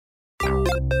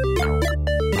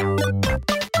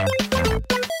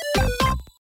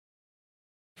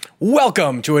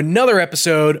Welcome to another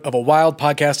episode of A Wild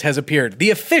Podcast Has Appeared,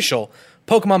 the official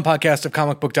Pokemon podcast of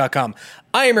comicbook.com.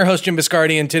 I am your host, Jim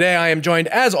Biscardi, and today I am joined,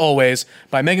 as always,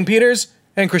 by Megan Peters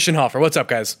and Christian Hoffer. What's up,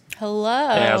 guys? Hello.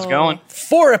 Hey, how's it going?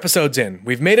 4 episodes in.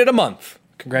 We've made it a month.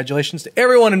 Congratulations to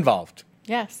everyone involved.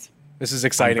 Yes. This is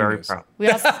exciting news. Proud.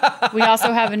 We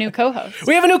also have a new co-host.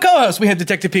 We have a new co-host. We have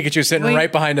Detective Pikachu sitting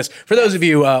right behind us. For those of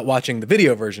you watching the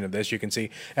video version of this, you can see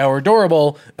our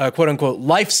adorable, quote-unquote,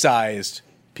 life-sized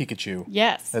Pikachu.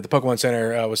 Yes. That the Pokemon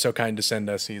Center was so kind to send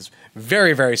us. He's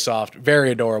very, very soft,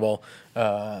 very adorable.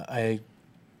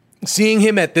 Seeing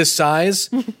him at this size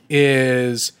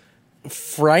is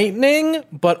frightening,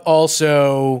 but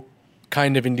also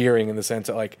kind of endearing in the sense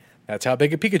that, like, that's how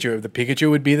big a Pikachu. The Pikachu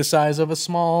would be the size of a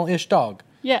small-ish dog.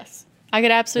 Yes. I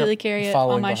could absolutely carry it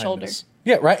on my shoulder. Us.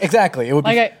 Yeah, right. Exactly. It would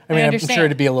be. Like I'm understand. sure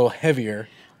it'd be a little heavier.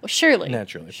 Well, surely.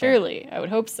 Naturally. Surely. I would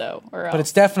hope so. Or else. But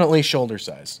it's definitely shoulder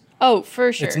size. Oh,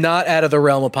 for sure. It's not out of the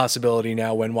realm of possibility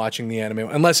now when watching the anime,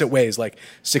 unless it weighs like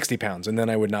 60 pounds, and then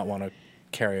I would not want to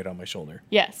carry it on my shoulder.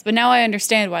 Yes, but now I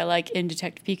understand why, like, in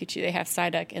Detective Pikachu, they have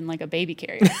Psyduck and, like, a baby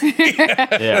carrier.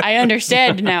 Yeah. I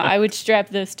understand now. I would strap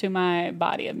this to my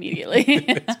body immediately.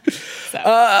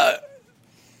 A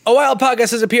Wild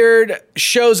Podcast Has Appeared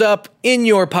shows up in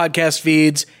your podcast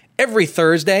feeds every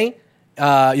Thursday.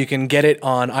 You can get it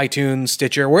on iTunes,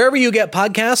 Stitcher, wherever you get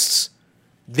podcasts.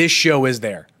 This show is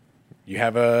there. You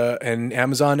have an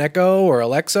Amazon Echo or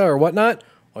Alexa or whatnot.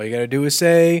 All you got to do is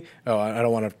say, "Oh, I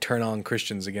don't want to turn on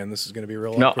Christians again. This is going to be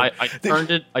real." No, awkward."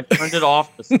 I turned it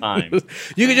off this time.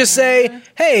 You could just say,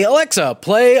 "Hey, Alexa,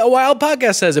 play A Wild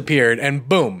Podcast Has Appeared," and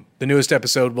boom, the newest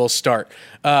episode will start.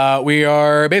 We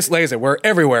are basically, like I said, we're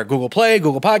everywhere. Google Play,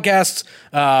 Google Podcasts.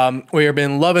 We have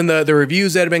been loving the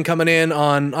reviews that have been coming in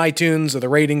on iTunes, or the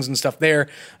ratings and stuff there.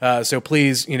 So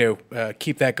please,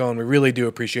 keep that going. We really do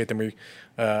appreciate them.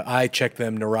 I check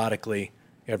them neurotically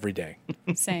every day.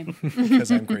 Same.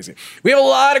 Because I'm crazy. We have a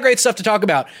lot of great stuff to talk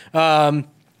about.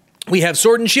 We have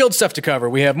Sword and Shield stuff to cover.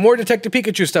 We have more Detective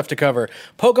Pikachu stuff to cover.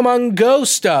 Pokemon Go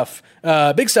stuff.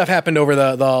 Big stuff happened over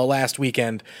the last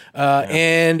weekend.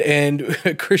 And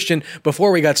Christian,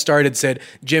 before we got started, said,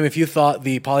 Jim, if you thought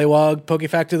the Poliwag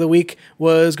PokeFact of the week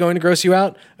was going to gross you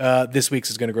out, this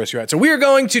week's is going to gross you out. So we are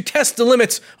going to test the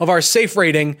limits of our safe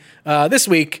rating this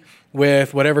week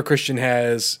with whatever Christian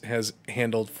has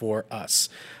handled for us.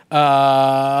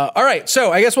 All right,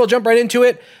 so I guess we'll jump right into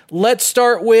it. Let's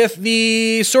start with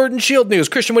the Sword and Shield news.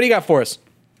 Christian, what do you got for us?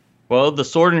 Well, the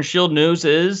Sword and Shield news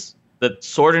is that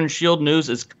Sword and Shield news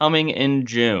is coming in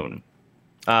June.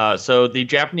 So the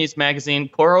Japanese magazine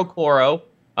CoroCoro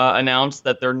announced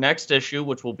that their next issue,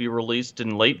 which will be released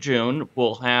in late June,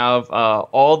 will have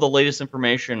all the latest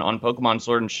information on Pokemon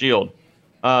Sword and Shield.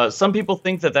 Some people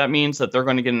think that means that they're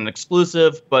going to get an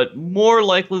exclusive, but more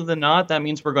likely than not, that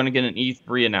means we're going to get an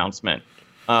E3 announcement.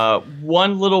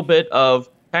 One little bit of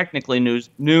technically new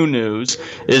news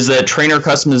is that trainer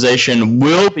customization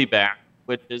will be back,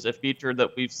 which is a feature that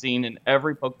we've seen in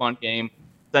every Pokemon game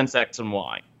since X and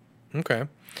Y. Okay.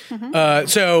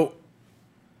 So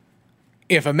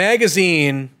if a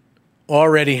magazine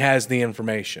already has the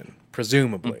information,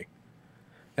 presumably,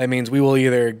 that means we will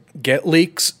either get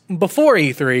leaks before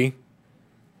E3.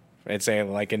 I'd say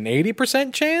like an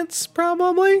 80% chance,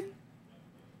 probably.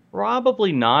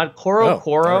 Probably not.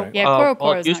 CoroCoro. right. Yeah,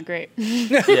 CoroCoro is not great.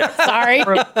 Yeah. Sorry.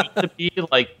 Used to be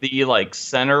like the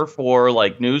center for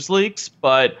like news leaks,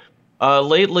 but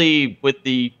lately with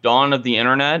the dawn of the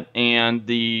internet and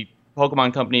the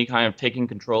Pokemon Company kind of taking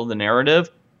control of the narrative,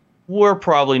 we're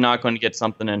probably not going to get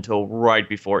something until right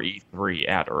before E3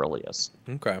 at earliest.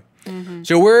 Okay.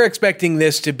 So we're expecting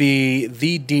this to be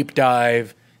the deep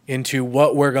dive into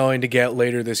what we're going to get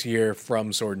later this year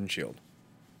from Sword and Shield.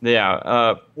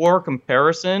 Yeah. For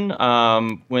comparison,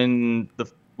 when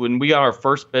we got our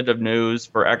first bit of news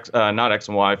for not X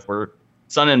and Y, for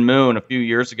Sun and Moon a few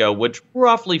years ago, which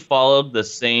roughly followed the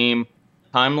same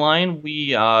timeline,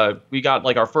 we got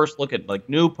like our first look at like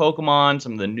new Pokemon,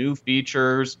 some of the new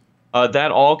features.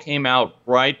 That all came out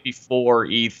right before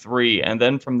E3, and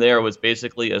then from there was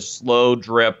basically a slow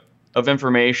drip of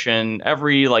information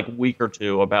every like week or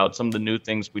two about some of the new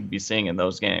things we'd be seeing in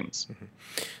those games.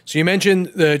 So you mentioned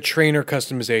the trainer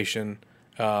customization,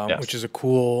 Yes. which is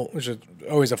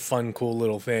always a fun, cool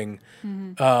little thing.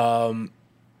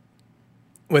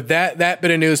 With that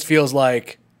bit of news feels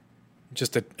like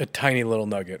just a tiny little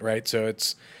nugget, right? So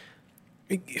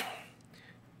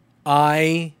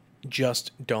I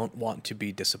just don't want to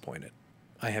be disappointed.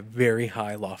 I have very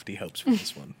high, lofty hopes for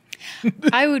this one.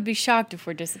 I would be shocked if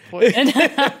we're disappointed.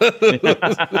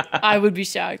 I would be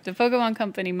shocked. The Pokemon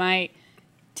Company might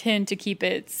tend to keep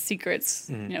its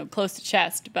secrets, close to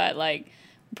chest. But like,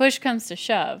 push comes to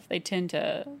shove, they tend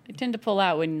to pull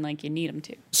out when like you need them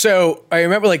to. So I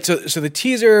remember so the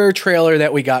teaser trailer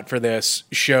that we got for this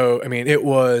show, I mean, it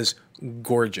was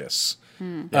gorgeous.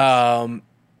 Yes.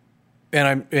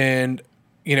 And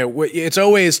it's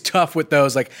always tough with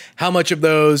those, like how much of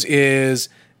those is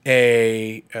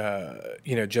a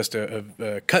just a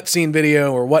cutscene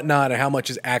video or whatnot, and how much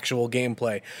is actual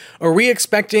gameplay. Are we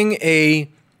expecting a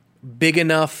big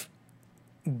enough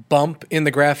bump in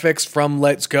the graphics from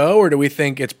Let's Go, or do we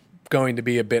think it's going to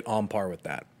be a bit on par with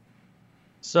that?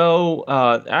 So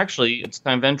actually, it's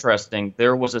kind of interesting.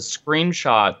 There was a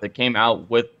screenshot that came out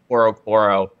with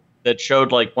Koro that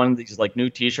showed like one of these like new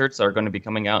T-shirts that are going to be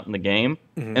coming out in the game,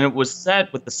 and it was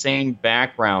set with the same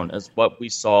background as what we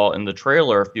saw in the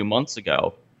trailer a few months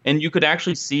ago. And you could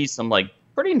actually see some like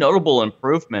pretty notable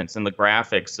improvements in the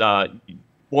graphics,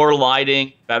 more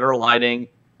lighting, better lighting,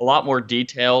 a lot more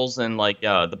details in like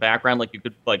the background. Like you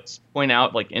could like point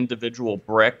out like individual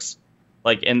bricks,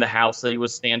 like in the house that he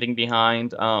was standing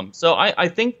behind. So I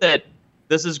think that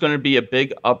this is going to be a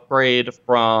big upgrade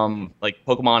from like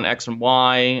Pokemon X and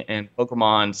Y and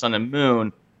Pokemon Sun and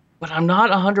Moon, but I'm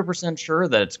not 100% sure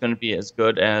that it's going to be as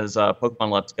good as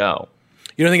Pokemon Let's Go.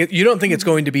 You don't think it's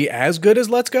going to be as good as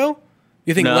Let's Go?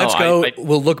 You think Let's Go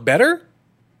will look better?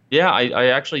 Yeah, I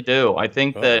actually do. I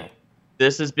think that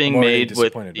this is being made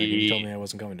with the. You told me I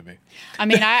wasn't going to be. I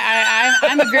mean,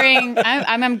 I'm agreeing.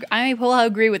 I will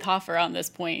agree with Hoffer on this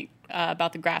point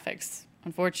about the graphics.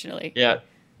 Unfortunately. Yeah.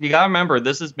 You gotta remember,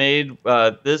 this is made.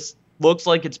 This looks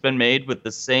like it's been made with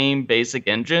the same basic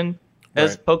engine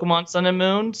as Pokemon Sun and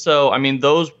Moon. So, I mean,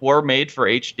 those were made for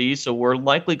HD. So we're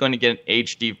likely going to get an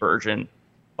HD version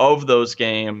of those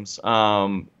games,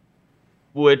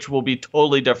 which will be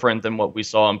totally different than what we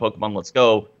saw in Pokemon Let's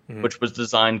Go, which was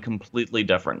designed completely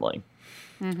differently.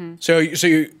 Mm-hmm. So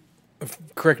you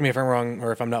correct me if I'm wrong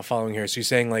or if I'm not following here. So you're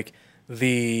saying like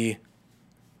the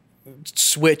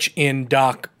Switch in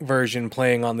dock version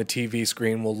playing on the TV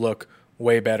screen will look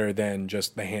way better than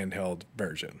just the handheld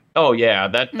version. Oh yeah,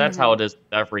 that's how it is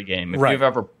with every game. If you've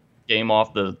ever game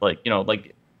off the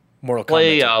Mortal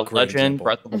play Kombat's Legend, example.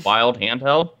 Breath of the Wild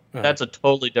handheld, that's a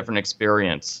totally different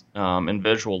experience in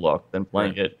visual look than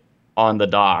playing it on the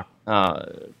dock.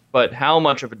 But how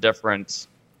much of a difference,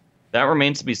 that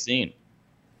remains to be seen.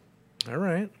 All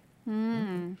right.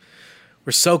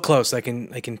 We're so close. I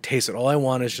can taste it. All I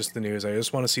want is just the news. I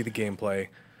just want to see the gameplay,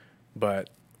 but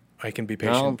I can be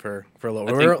patient for a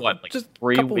little. I think just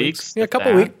 3 weeks? Yeah, a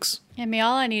couple weeks. Yeah, I mean,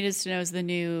 all I need is to know is the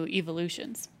new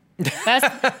evolutions.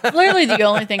 That's literally the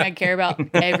only thing I care about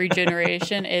every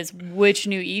generation is which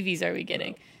new Eevees are we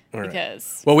getting?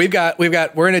 Because we're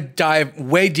going to dive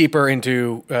way deeper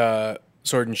into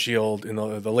Sword and Shield in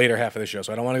the later half of the show,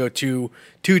 so I don't want to go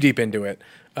too deep into it.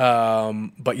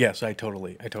 But yes, I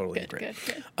totally agree. Good.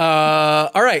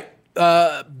 All right.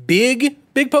 Big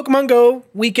Pokemon Go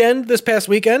weekend this past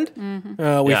weekend.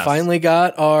 We finally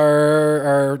got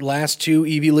our last 2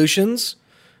 evolutions.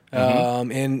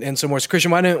 And some more. So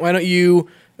Christian, why don't you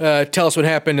tell us what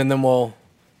happened, and then we'll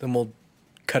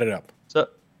cut it up.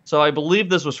 So I believe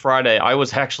this was Friday. I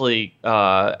was actually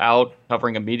out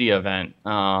covering a media event,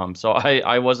 so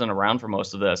I wasn't around for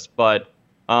most of this. But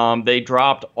they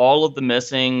dropped all of the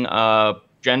missing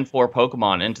Gen 4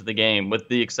 Pokemon into the game, with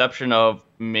the exception of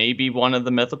maybe one of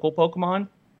the mythical Pokemon.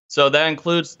 So that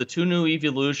includes the 2 new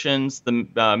evolutions,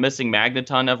 the missing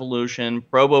Magneton evolution,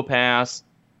 Probopass.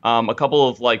 A couple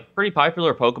of like pretty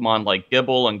popular Pokemon like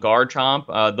Gible and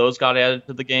Garchomp, those got added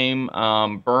to the game.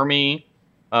 Burmy,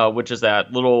 which is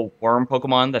that little worm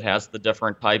Pokemon that has the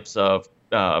different types of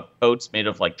coats made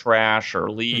of like trash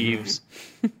or leaves.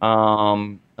 There's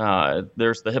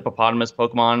the hippopotamus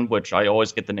Pokemon, which I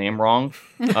always get the name wrong.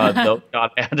 Those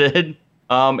got added.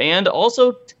 And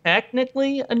also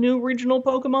technically a new regional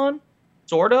Pokemon,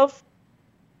 sort of.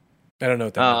 I don't know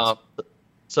what that means.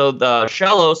 So the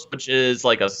Shellos, which is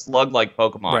like a slug-like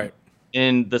Pokemon, right.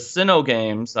 In the Sinnoh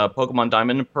games, Pokemon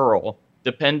Diamond and Pearl,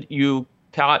 you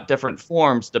caught different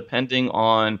forms depending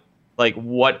on like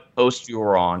what coast you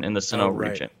were on in the Sinnoh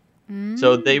region.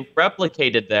 So they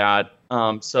replicated that.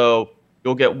 So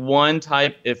you'll get one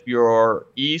type if you're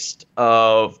east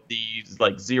of the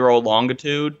like 0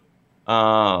 longitude,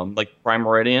 like Prime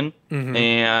Meridian,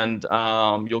 and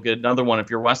you'll get another one if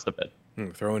you're west of it.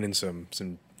 Throwing in some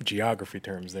geography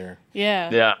terms there.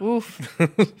 Yeah. Oof.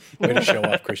 Way to show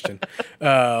off, Christian.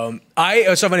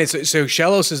 It's so funny. So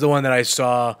Shellos is the one that I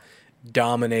saw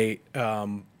dominate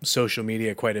social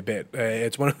media quite a bit.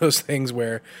 It's one of those things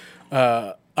where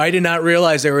I did not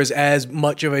realize there was as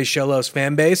much of a Shellos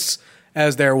fan base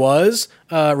as there was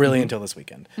really until this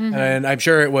weekend. And I'm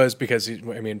sure it was because,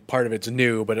 part of it's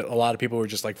new, but a lot of people were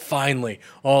just like, finally,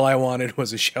 all I wanted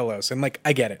was a Shellos. And like,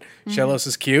 I get it. Shellos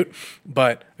is cute,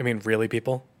 but really,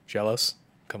 people? Shellos?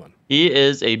 Come on. He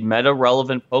is a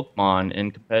meta-relevant Pokemon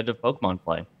in competitive Pokemon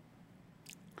play.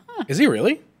 Is he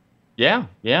really? Yeah.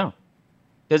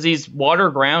 Because he's water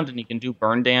ground and he can do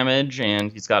burn damage,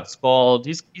 and he's got Scald.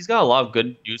 He's got a lot of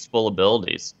good, useful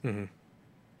abilities.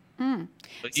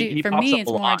 See, for me,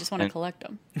 it's more I just want to collect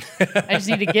them. I just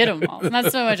need to get them all.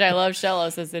 Not so much I love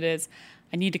Shellos as it is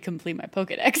I need to complete my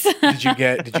Pokedex. Did you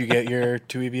get your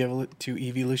two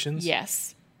evolutions?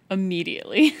 Yes,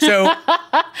 immediately. So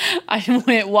I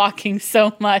went walking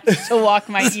so much to walk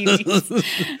my EVs.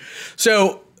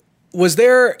 So is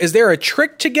there a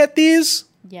trick to get these?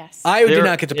 Yes. I did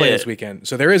not get to play this weekend,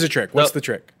 so there is a trick. What's the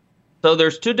trick? So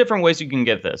there's two different ways you can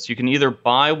get this. You can either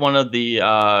buy one of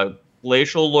the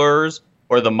glacial lures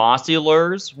or the mossy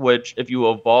lures, which if you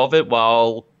evolve it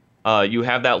while you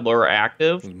have that lure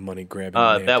active, money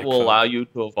grabbing, that will allow you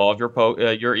to evolve your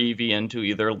Eevee into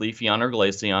either Leafeon or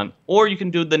Glaceon. Or you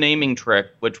can do the naming trick,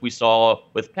 which we saw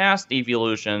with past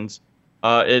evolutions.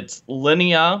 It's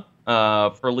Linnea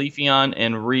for Leafeon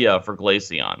and Rhea for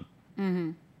Glaceon.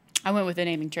 I went with the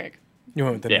naming trick. You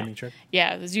went with the naming trick?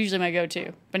 Yeah, it was usually my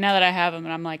go-to. But now that I have them,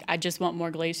 and I'm like, I just want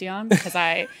more Glaceon because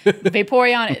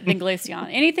Vaporeon, then Glaceon.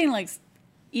 Anything like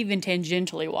even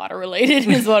tangentially water-related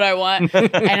is what I want.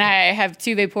 And I have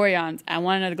 2 Vaporeons. I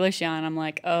want another Glaceon. I'm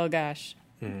like, oh, gosh.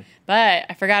 But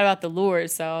I forgot about the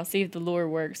lures, so I'll see if the lure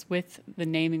works with the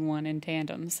naming one in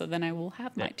tandem. So then I will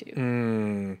have my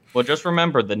 2. Well, just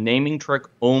remember, the naming trick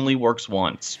only works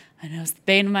once. I know, it's the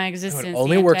bane of my existence. It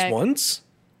only works once?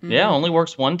 Yeah, only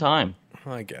works one time.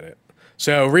 I get it.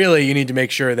 So really, you need to make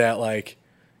sure that like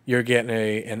you're getting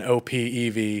an OP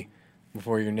EV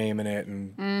before you're naming it,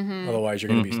 and otherwise you're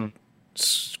going to be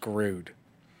screwed.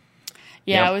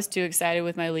 Yeah, I was too excited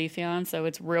with my Leafeon, so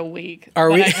it's real weak. I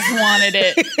just wanted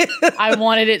it. I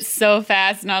wanted it so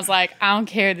fast, and I was like, I don't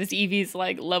care. This EV's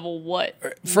like level what?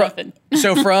 Nothing.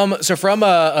 so from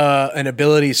an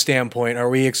ability standpoint, are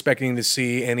we expecting to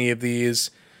see any of these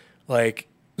like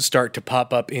start to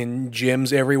pop up in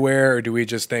gyms everywhere, or do we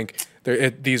just think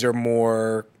these are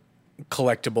more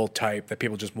collectible type that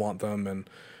people just want them and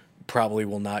probably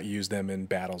will not use them in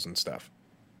battles and stuff?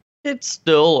 It's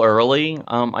still early.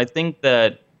 I think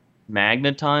that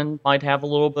Magneton might have a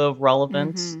little bit of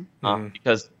relevance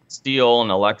because steel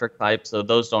and electric type, so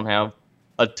those don't have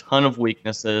a ton of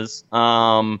weaknesses.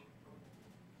 Garchomp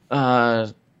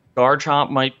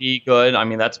might be good.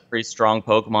 That's a pretty strong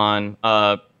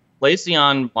Pokemon.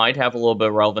 Glaceon might have a little bit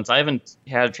of relevance. I haven't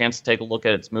had a chance to take a look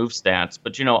at its move stats,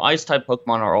 but Ice-type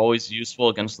Pokemon are always useful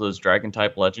against those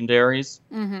Dragon-type legendaries.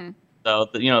 So,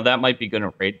 that might be good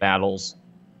in raid battles.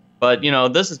 But,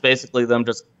 this is basically them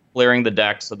just clearing the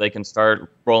deck so they can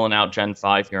start rolling out Gen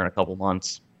 5 here in a couple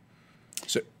months.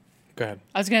 So, go ahead.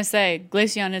 I was going to say,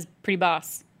 Glaceon is pretty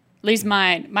boss. At least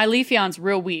mine. My Leafeon's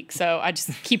real weak, so I just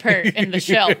keep her in the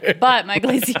shelf. But my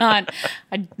Glaceon,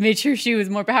 I made sure she was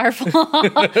more powerful.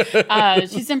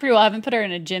 She's done pretty well. I haven't put her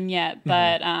in a gym yet,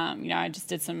 but I just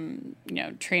did some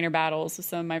trainer battles with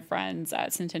some of my friends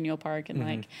at Centennial Park,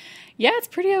 and it's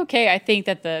pretty okay. I think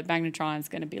that the Magnetron is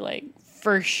going to be like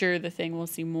for sure the thing we'll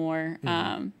see more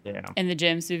in the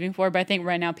gyms moving forward. But I think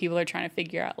right now people are trying to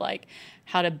figure out like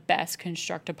how to best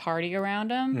construct a party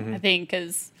around them. I think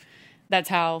because that's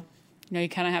how you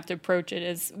kind of have to approach it,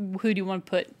 is who do you want to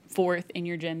put forth in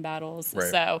your gym battles. Right.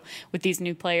 So with these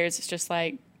new players, it's just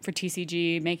like for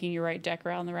TCG, making your right deck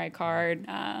around the right card,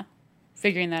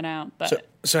 figuring that out. But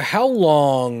so how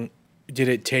long did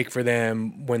it take for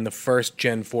them when the first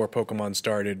Gen 4 Pokemon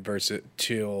started versus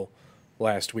till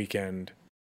last weekend?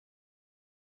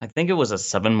 I think it was a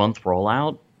 7-month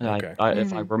rollout. Okay.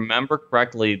 If I remember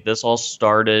correctly, this all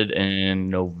started in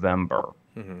November.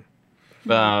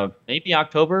 Maybe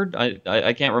October.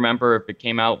 I can't remember if it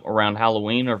came out around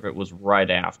Halloween or if it was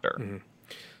right after.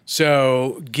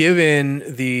 So, given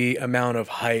the amount of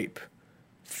hype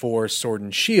for Sword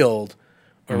and Shield,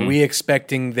 are we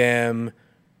expecting them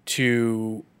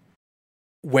to,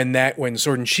 when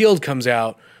Sword and Shield comes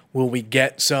out, will we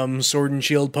get some Sword and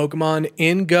Shield Pokemon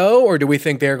in Go, or do we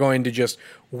think they're going to just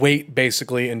wait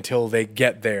basically until they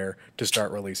get there to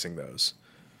start releasing those?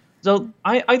 So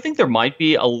I think there might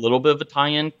be a little bit of a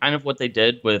tie-in, kind of what they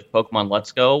did with Pokemon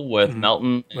Let's Go with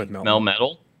Melton and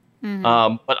Melmetal.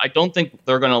 But I don't think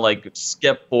they're going to like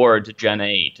skip forward to Gen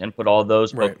 8 and put all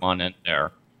those Pokemon in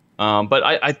there. But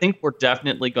I think we're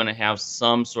definitely going to have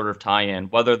some sort of tie-in,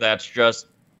 whether that's just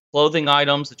clothing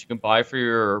items that you can buy for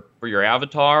your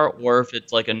avatar, or if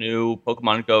it's like a new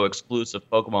Pokemon Go exclusive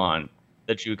Pokemon.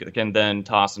 that you can then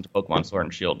toss into Pokemon Sword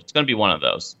and Shield. It's going to be one of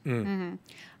those.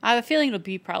 I have a feeling it'll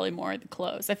be probably more at the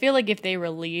close. I feel like if they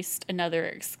released another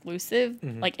exclusive,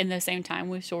 like in the same time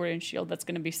with Sword and Shield, that's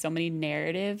going to be so many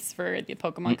narratives for the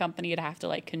Pokemon company to have to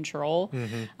like control.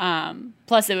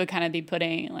 Plus, it would kind of be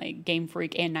putting like Game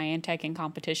Freak and Niantic in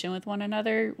competition with one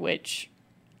another, which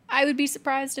I would be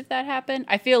surprised if that happened.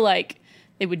 I feel like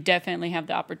they would definitely have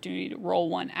the opportunity to roll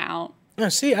one out. No,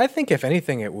 see, I think if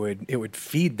anything, it would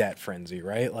feed that frenzy,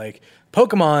 right? Like the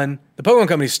Pokemon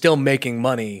company's still making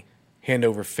money hand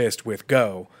over fist with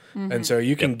Go. And so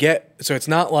you can so it's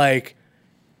not like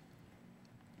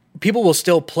people will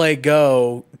still play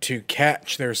Go to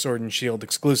catch their Sword and Shield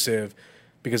exclusive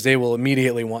because they will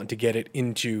immediately want to get it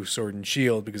into Sword and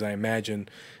Shield, because I imagine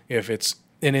if it's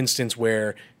an instance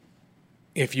where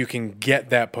if you can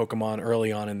get that Pokemon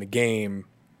early on in the game,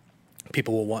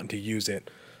 people will want to use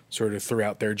it sort of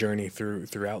throughout their journey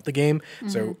throughout the game.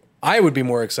 So I would be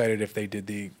more excited if they did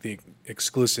the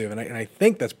exclusive, and I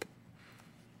think that's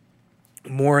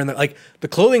more in the, like, the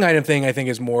clothing item thing, I think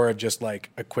is more of just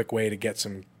like a quick way to get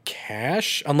some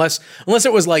cash, unless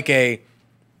it was like a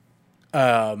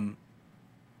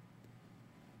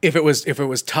if it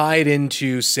was tied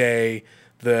into, say,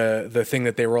 the thing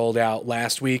that they rolled out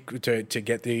last week to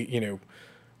get the,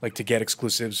 like to get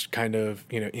exclusives kind of,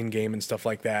 in game and stuff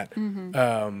like that.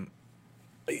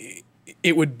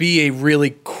 It would be a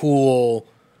really cool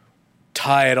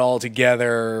tie it all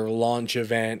together launch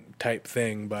event type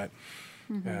thing, but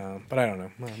I don't know.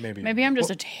 Well, maybe I'm just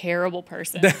a terrible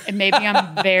person, and maybe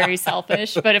I'm very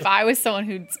selfish. But if I was someone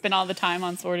who'd spent all the time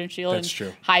on Sword and Shield and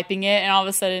hyping it, and all of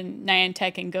a sudden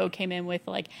Niantic and Go came in with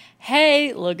like,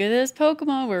 "Hey, look at this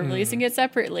Pokemon, we're releasing it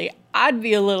separately," I'd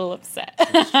be a little upset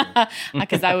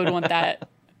because I would want that.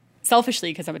 Selfishly,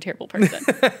 because I'm a terrible person,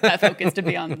 that focus to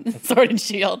be on Sword and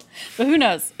Shield. But who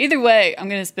knows? Either way, I'm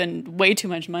going to spend way too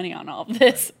much money on all of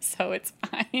this, so it's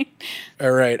fine.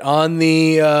 All right. On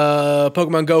the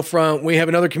Pokemon Go front, we have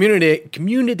another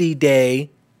community day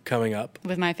coming up.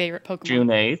 With my favorite Pokemon. June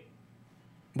 8th.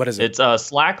 What is it? It's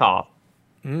Slackoff.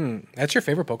 That's your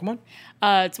favorite Pokemon?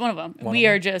 It's one of them. We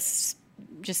are just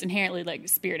inherently like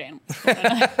spirit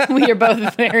animals. We are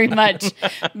both very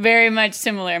much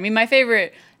similar. I mean, my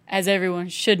favorite, as everyone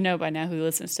should know by now who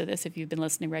listens to this, if you've been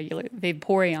listening regularly,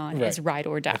 Vaporeon is Ride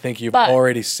or Die. I think you've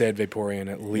already said Vaporeon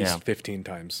at least 15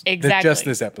 times. Exactly. Just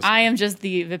this episode. I am just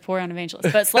the Vaporeon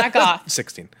evangelist. But Slack Off.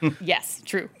 16. Yes,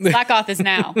 true. Slack Off is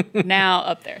now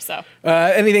up there. So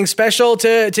anything special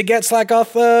to get Slack Off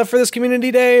for this community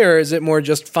day, or is it more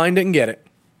just find it and get it?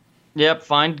 Yep,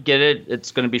 get it.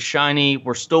 It's going to be shiny.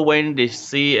 We're still waiting to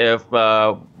see if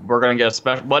we're going to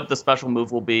get what the special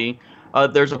move will be.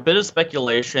 There's a bit of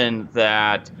speculation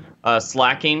that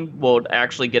Slacking will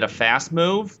actually get a fast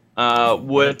move,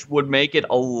 which would make it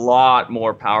a lot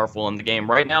more powerful in the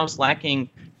game. Right now, Slacking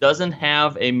doesn't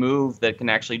have a move that can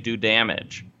actually do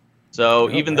damage. So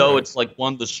even though it's like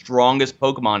one of the strongest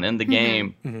Pokemon in the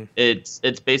game, it's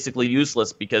basically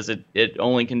useless because it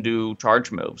only can do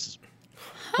charge moves.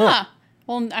 Huh.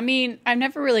 Well, I mean, I've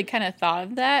never really kind of thought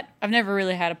of that. I've never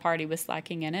really had a party with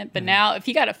Slacking in it. But now, if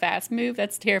you got a fast move,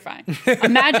 that's terrifying.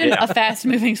 Imagine a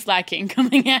fast-moving Slacking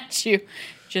coming at you.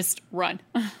 Just run.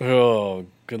 Oh,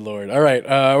 good Lord. All right.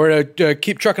 We're going to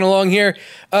keep trucking along here.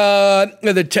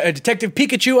 The Detective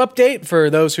Pikachu update for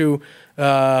those who,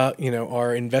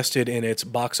 are invested in its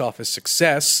box office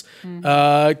success.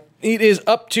 It is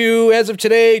up to, as of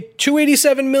today,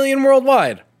 287 million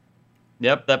worldwide.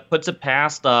 Yep, that puts it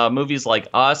past movies like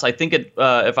Us. I think if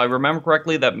I remember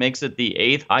correctly, that makes it the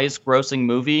 8th highest grossing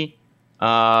movie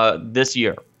this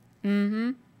year.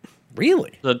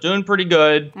 Really? So doing pretty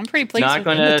good. I'm pretty pleased. Not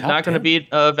gonna beat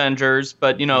Avengers,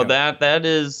 but that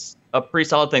is a pretty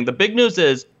solid thing. The big news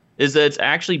is that it's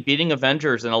actually beating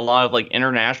Avengers in a lot of like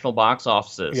international box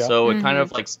offices. Yeah. So it kind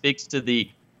of like speaks to the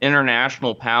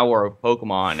international power of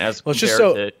Pokemon as compared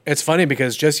to. It's funny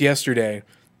because just yesterday,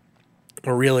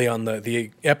 or really on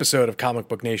the episode of Comic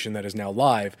Book Nation that is now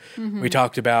live, we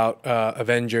talked about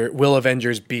will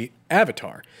Avengers beat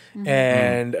Avatar?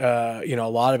 And, a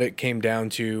lot of it came down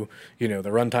to, the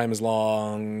runtime is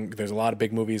long. There's a lot of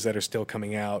big movies that are still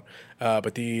coming out.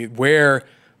 But where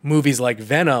movies like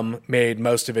Venom made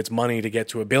most of its money to get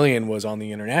to $1 billion was on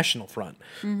the international front.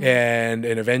 And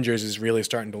Avengers is really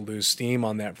starting to lose steam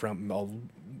on that front,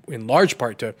 in large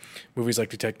part to movies like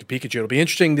Detective Pikachu. It'll be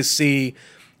interesting to see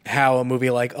how a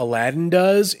movie like Aladdin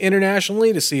does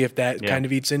internationally, to see if that kind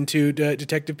of eats into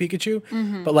Detective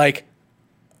Pikachu. But like,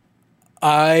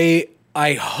 I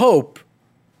hope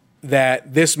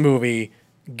that this movie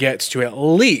gets to at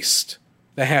least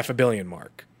the $500 million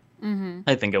mark.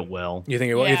 I think it will. You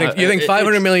think it will? Yeah. You think 500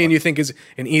 It's- million? You think is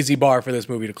an easy bar for this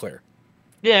movie to clear?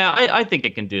 Yeah, I think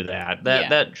it can do that. Yeah.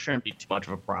 That shouldn't be too much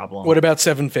of a problem. What about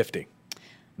 750? Is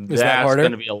that That's harder?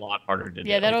 going to be a lot harder to do.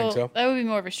 Yeah, so? that would be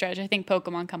more of a stretch. I think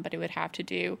Pokemon Company would have to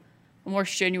do a more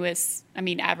strenuous,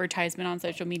 advertisement on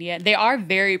social media. They are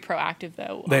very proactive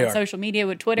though They on are. social media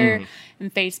with Twitter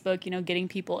and Facebook. Getting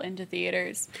people into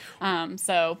theaters.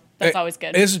 So that's always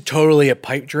good. This is totally a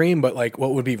pipe dream, but like,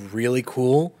 what would be really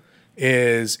cool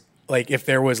is like if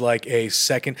there was like a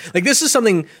second, like this is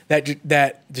something that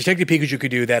Detective Pikachu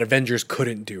could do that Avengers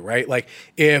couldn't do, right? Like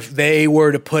if they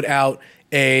were to put out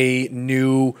a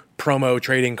new promo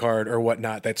trading card or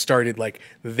whatnot that started like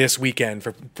this weekend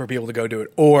for people to go do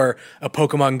it, or a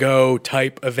Pokemon Go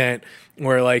type event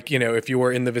where like, if you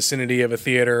were in the vicinity of a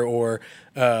theater or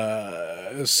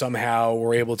somehow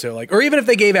were able to like, or even if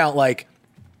they gave out like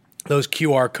those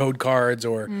QR code cards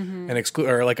or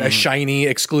or like a shiny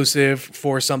exclusive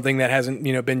for something that hasn't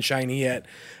been shiny yet,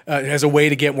 as a way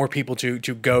to get more people to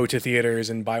go to theaters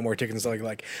and buy more tickets and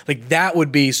stuff like that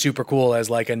would be super cool as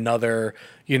like another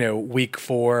week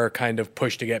 4 kind of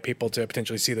push to get people to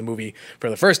potentially see the movie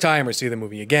for the first time or see the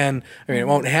movie again. I mean, it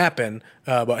won't happen,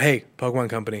 but hey,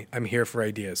 Pokemon Company, I'm here for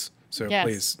ideas. So Yes.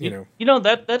 please,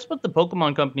 that's what the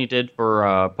Pokemon Company did for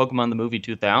Pokemon the Movie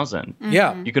 2000.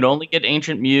 yeah. You could only get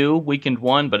Ancient Mew weekend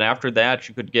 1, but after that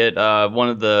you could get one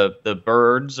of the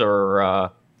birds or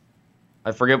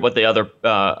I forget what the other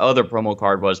promo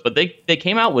card was, but they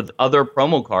came out with other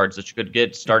promo cards that you could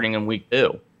get starting in week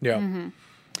 2. Yeah.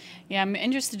 Yeah, I'm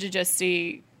interested to just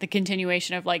see the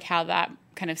continuation of like how that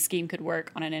kind of scheme could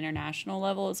work on an international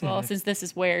level as well, since this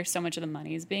is where so much of the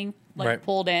money is being Right.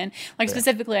 pulled in. Like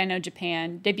specifically, I know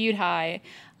Japan debuted high,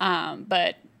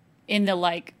 but in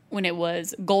the when it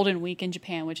was Golden Week in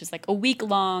Japan, which is like a week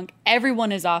long,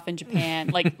 everyone is off in Japan,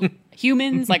 like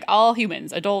humans, like all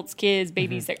humans, adults, kids,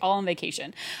 babies, they're all on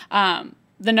vacation.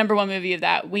 The number 1 movie of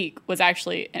that week was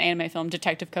actually an anime film,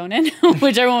 Detective Conan,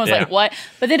 which everyone was like, what?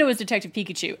 But then it was Detective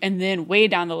Pikachu. And then way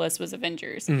down the list was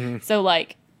Avengers. So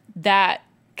like that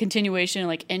continuation,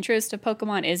 like interest of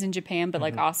Pokemon is in Japan, but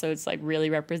like also it's like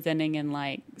really representing in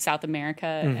like South America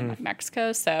and like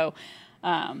Mexico. So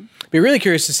Be really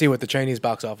curious to see what the Chinese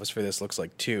box office for this looks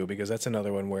like too, because that's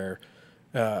another one where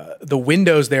the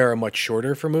windows there are much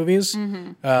shorter for movies.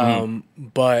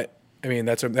 But I mean,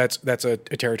 that's a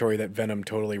territory that Venom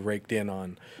totally raked in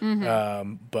on.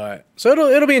 But so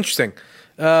it'll be interesting.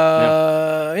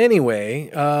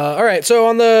 Anyway, all right. So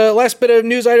on the last bit of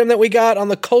news item that we got on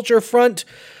the culture front,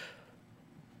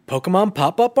 Pokemon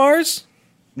pop-up bars.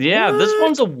 Yeah, this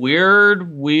one's a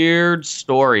weird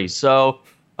story. So,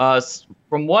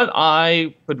 from what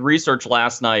I could research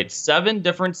last night, 7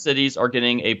 different cities are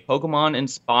getting a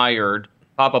Pokemon-inspired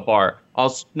pop-up bar.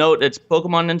 I'll note it's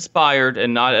Pokemon-inspired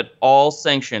and not at all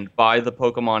sanctioned by the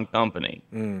Pokemon Company.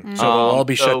 So they'll all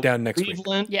be shut down next week.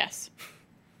 yes.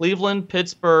 Cleveland,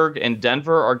 Pittsburgh, and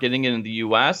Denver are getting it in the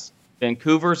U.S.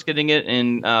 Vancouver's getting it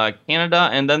in Canada,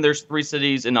 and then there's 3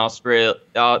 cities in Australia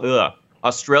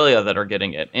that are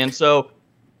getting it. And so,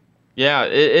 yeah,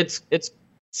 it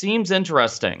seems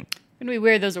interesting. It's gonna be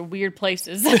weird. Those are weird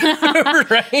places.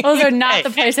 Right? Those are not the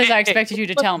places I expected you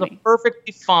to tell It's me. a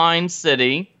perfectly fine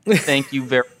city. Thank you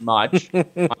very much. My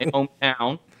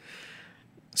hometown.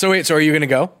 So wait, so are you going to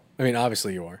go? I mean,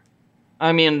 obviously you are.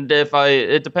 I mean,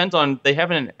 it depends on, they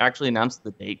haven't actually announced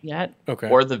the date yet. Okay.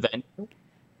 Or the venue.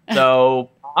 So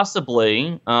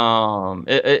possibly,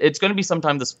 it's going to be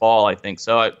sometime this fall, I think.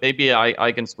 So maybe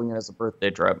I can swing it as a birthday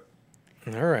trip.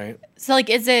 All right. So like,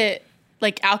 is it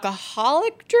like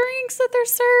alcoholic drinks that they're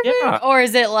serving, Yeah. or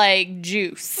is it like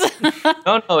juice?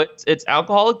 No, it's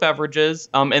alcoholic beverages.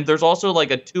 And there's also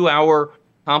like a 2-hour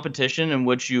competition in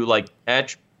which you like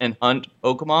catch and hunt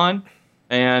Pokemon.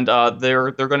 And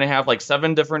they're going to have like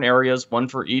 7 different areas, 1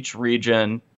 for each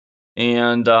region.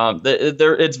 And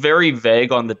it's very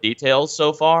vague on the details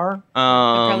so far.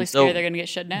 I'm probably so- scared they're gonna get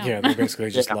shut down. Yeah, they're basically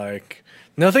just like,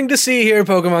 nothing to see here,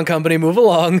 Pokemon Company, move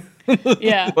along.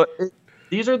 Yeah. But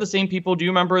these are the same people. Do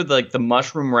you remember the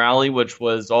Mushroom Rally, which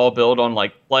was all built on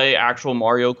like play actual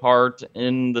Mario Kart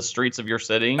in the streets of your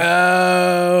city?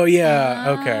 Oh,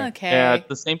 yeah. Okay. Okay. Yeah, it's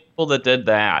the same people that did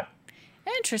that.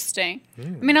 Interesting. I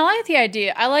mean, I like the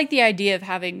idea. I like the idea of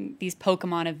having these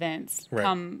Pokemon events Right.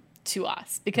 come to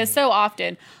us because so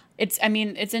often it's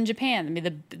in Japan. I mean,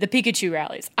 the Pikachu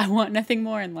rallies. I want nothing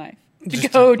more in life. To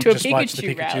go to a just watch the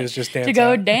Pikachu rally. Pikachus just dance To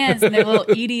go out. dance in their little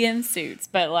EDM suits.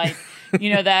 But like,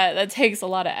 that takes a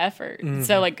lot of effort.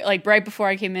 So like right before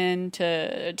I came in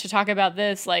to talk about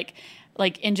this, like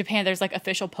in Japan, there's like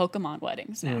official Pokemon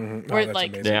weddings now. Oh, Where that's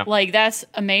like amazing. Yeah. like that's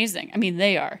amazing. I mean,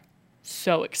 they are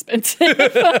so expensive.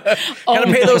 Gotta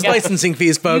pay those licensing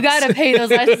fees, folks. You gotta pay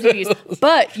those licensing fees,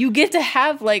 but you get to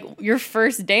have like your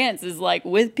first dance is like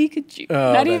with Pikachu,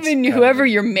 not even whoever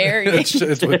you're marrying. It's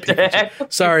with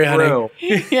Pikachu. Sorry, honey.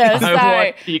 Yeah,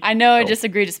 sorry. Pikachu. I know I just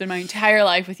agreed to spend my entire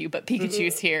life with you, but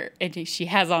Pikachu's here and she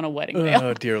has on a wedding veil.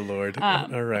 Oh dear Lord.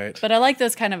 All right. But I like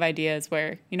those kind of ideas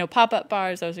where, pop-up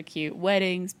bars, those are cute.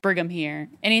 Weddings, Brigham here.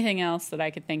 Anything else that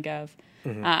I could think of.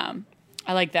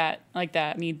 I like that. I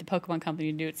need the Pokemon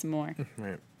Company to do it some more.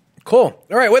 Right. Cool.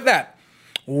 All right, with that,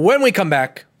 when we come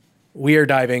back, we are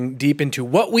diving deep into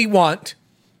what we want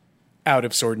out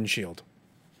of Sword and Shield.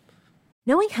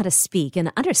 Knowing how to speak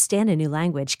and understand a new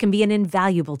language can be an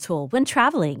invaluable tool when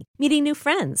traveling, meeting new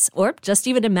friends, or just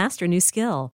even to master a new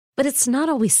skill. But it's not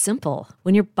always simple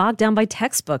when you're bogged down by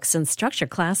textbooks and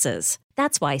structured classes.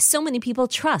 That's why so many people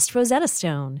trust Rosetta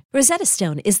Stone. Rosetta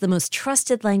Stone is the most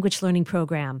trusted language learning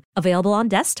program, available on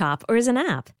desktop or as an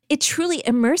app. It truly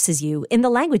immerses you in the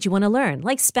language you want to learn,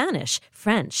 like Spanish,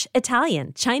 French,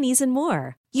 Italian, Chinese, and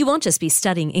more. You won't just be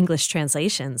studying English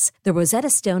translations. The Rosetta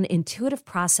Stone intuitive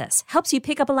process helps you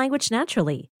pick up a language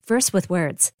naturally, first with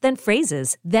words, then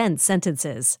phrases, then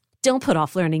sentences. Don't put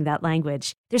off learning that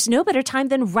language. There's no better time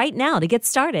than right now to get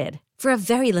started. For a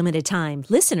very limited time,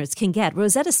 listeners can get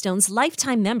Rosetta Stone's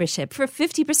lifetime membership for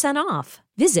 50% off.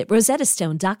 Visit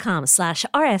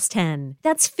rosettastone.com/rs10.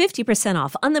 That's 50%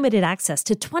 off unlimited access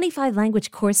to 25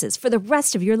 language courses for the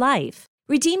rest of your life.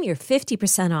 Redeem your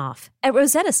 50% off at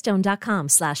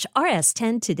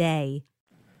rosettastone.com/rs10 today.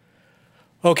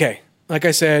 Okay, like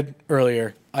I said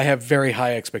earlier, I have very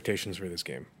high expectations for this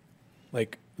game.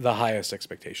 Like, the highest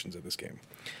expectations of this game.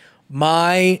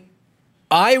 I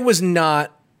was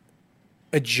not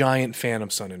a giant fan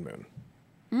of Sun and Moon.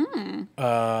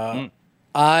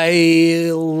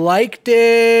 I liked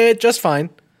it just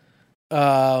fine.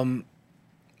 Some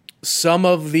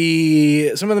of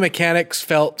the mechanics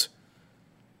felt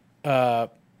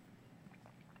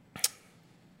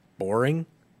boring,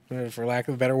 for lack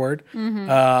of a better word.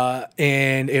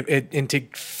 And to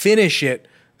finish it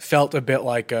felt a bit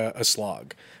like a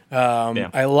slog.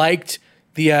 I liked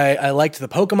the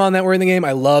Pokemon that were in the game.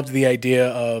 I loved the idea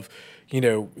of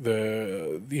the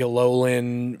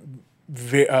Alolan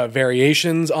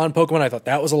variations on Pokemon. I thought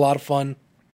that was a lot of fun,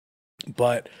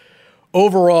 but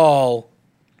overall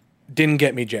didn't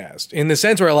get me jazzed in the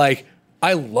sense where like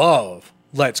I love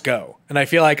Let's Go, and I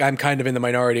feel like I'm kind of in the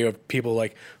minority of people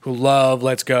like who love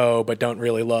Let's Go but don't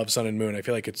really love Sun and Moon. I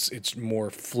feel like it's more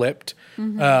flipped.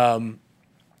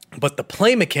 But the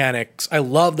play mechanics, I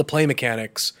love the play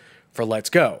mechanics for Let's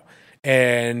Go.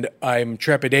 And I'm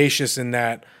trepidatious in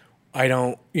that I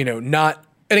don't, not,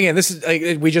 and again, this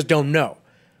is, we just don't know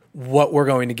what we're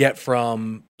going to get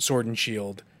from Sword and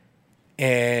Shield.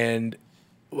 And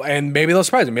maybe they'll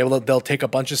surprise me. Maybe they'll take a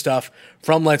bunch of stuff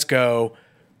from Let's Go.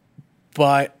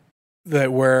 But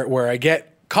where I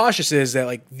get cautious is that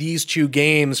like these two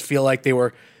games feel like they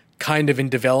were kind of in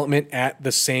development at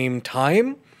the same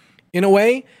time, in a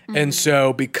way. And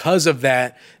so because of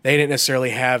that, they didn't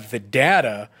necessarily have the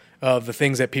data of the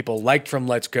things that people liked from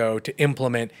Let's Go to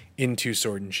implement into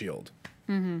Sword and Shield.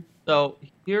 So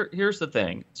here's the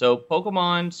thing. So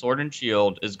Pokemon Sword and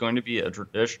Shield is going to be a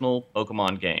traditional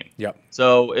Pokemon game. Yep.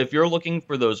 So if you're looking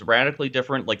for those radically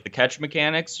different, like the catch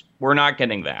mechanics, we're not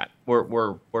getting that.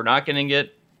 We're not getting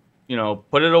it.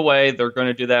 Put it away. They're going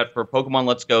to do that for Pokemon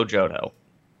Let's Go Johto.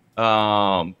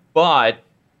 But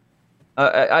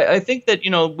I think that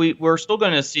we're still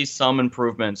going to see some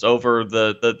improvements over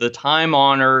the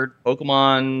time-honored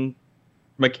Pokemon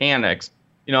mechanics.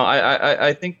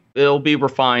 I think it'll be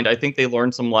refined. I think they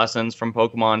learned some lessons from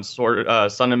Pokemon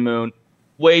Sun and Moon.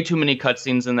 Way too many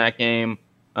cutscenes in that game.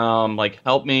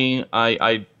 Help me.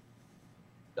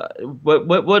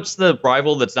 What's the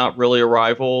rival that's not really a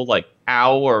rival? Like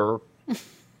Ow or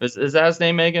is that his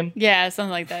name, Megan? Yeah,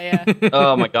 something like that. Yeah.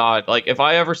 Oh my God! Like if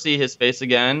I ever see his face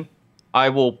again, I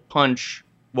will punch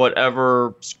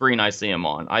whatever screen I see him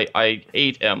on. I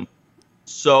hate him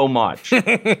so much. All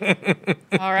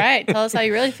right. Tell us how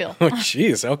you really feel. Oh,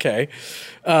 jeez. Okay.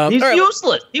 He's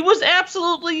useless. He was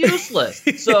absolutely useless.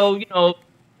 So,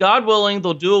 God willing,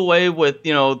 they'll do away with,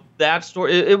 that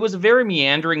story. It was a very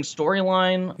meandering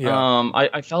storyline. Yeah.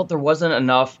 I felt there wasn't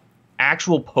enough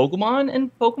actual Pokemon in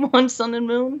Pokemon Sun and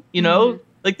Moon.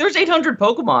 Like there's 800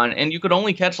 Pokemon and you could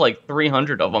only catch like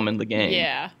 300 of them in the game.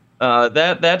 Yeah.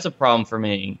 That's a problem for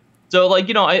me. So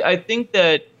I think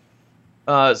that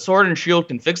Sword and Shield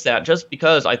can fix that just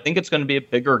because I think it's going to be a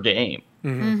bigger game.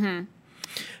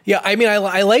 Yeah, I mean,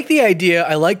 I like the idea.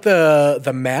 I like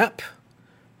the map.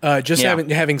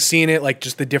 Having seen it, like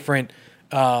just the different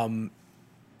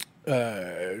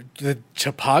the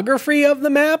topography of the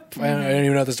map. I don't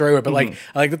even know if that's the right word, but like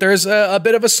I like that there's a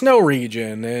bit of a snow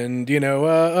region and a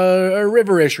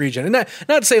riverish region, and not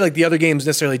to say like the other games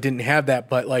necessarily didn't have that,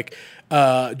 but like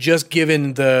just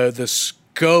given the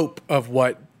scope of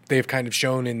what they've kind of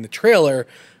shown in the trailer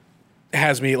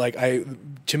has me like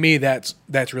to me that's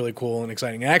really cool and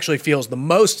exciting. It actually feels the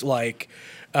most like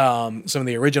some of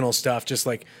the original stuff, just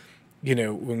like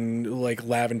when like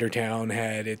Lavender Town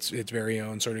had its very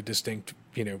own sort of distinct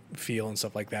feel and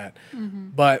stuff like that.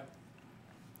 But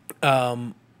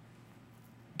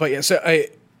yeah, so I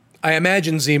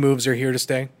imagine Z moves are here to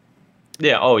stay.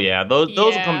 Yeah. Oh yeah. Those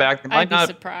will come back. They might not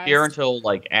surprised. appear until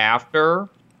like after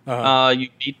you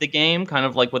beat the game, kind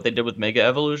of like what they did with Mega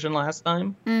Evolution last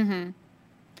time.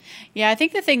 Yeah, I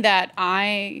think the thing that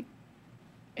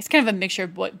it's kind of a mixture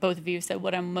of what both of you said.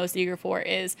 What I'm most eager for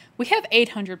is we have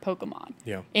 800 Pokemon.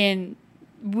 Yeah. And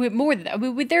more than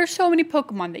that, there are so many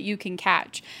Pokemon that you can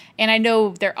catch. And I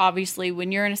know they're obviously,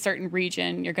 when you're in a certain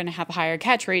region, you're going to have higher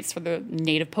catch rates for the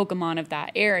native Pokemon of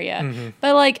that area.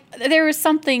 But like, there was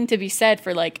something to be said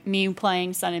for like me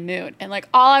playing Sun and Moon, and like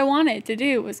all I wanted to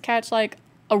do was catch like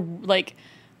a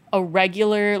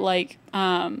regular like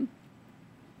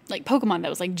Pokemon that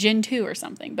was like Gen 2 or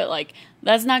something, but like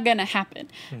that's not going to happen.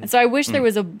 And so I wish there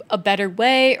was a better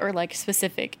way, or like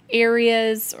specific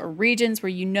areas or regions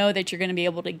where that you're going to be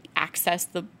able to access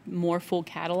the more full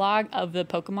catalog of the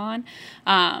Pokemon,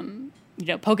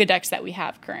 Pokedex that we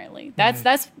have currently.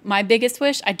 That's my biggest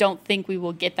wish. I don't think we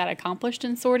will get that accomplished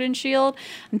in Sword and Shield.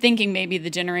 I'm thinking maybe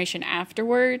the generation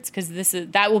afterwards, because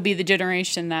that will be the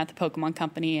generation that the Pokemon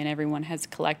Company and everyone has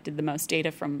collected the most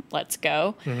data from Let's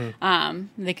Go.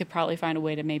 They could probably find a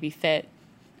way to maybe fit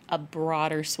a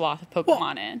broader swath of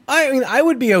Pokemon in. I mean, I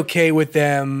would be okay with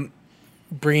them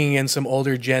bringing in some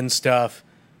older gen stuff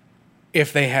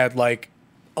if they had like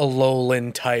a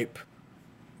Alolan type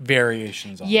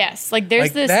variations on Yes, like there's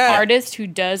like this that. artist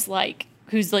who's like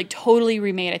totally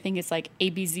remade. I think it's like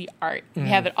ABZ art. We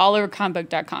have it all over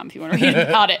comicbook.com if you want to read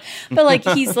about it. But like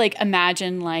he's like,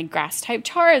 imagine like grass type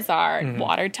Charizard,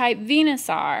 water type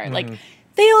Venusaur. Like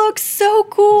they look so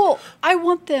cool. I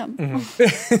want them.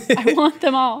 I want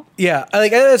them all. Yeah, I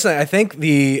think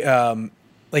the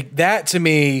like that to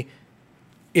me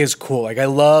is cool. Like I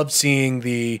love seeing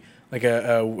the like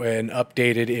an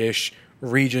updated ish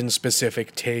region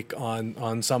specific take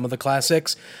on some of the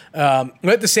classics. But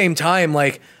at the same time,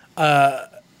 like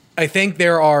I think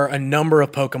there are a number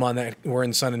of Pokemon that were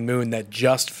in Sun and Moon that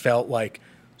just felt like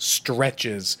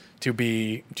stretches to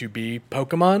be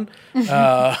Pokemon.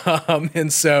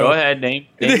 And so Go ahead, name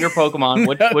your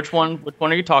Pokemon. Which one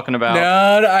are you talking about?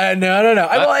 No. I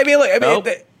mean, look, Nope.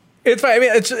 it's fine. I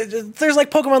mean, it's there's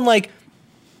like Pokemon like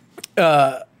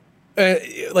Klefka.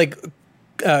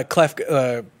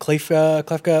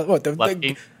 What the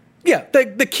Klefki?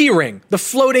 the key ring, the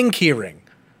floating key ring.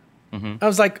 I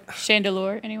was like,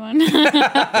 Chandelure, anyone?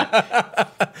 But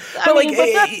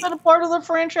that's been a part of the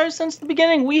franchise since the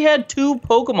beginning. We had 2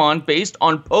 Pokemon based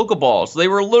on Pokeballs. They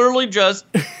were literally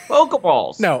just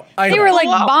Pokeballs. no, They were like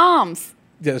bombs.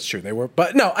 yeah, that's true. They were,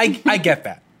 but no, I get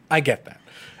that. I get that.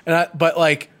 But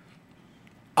like,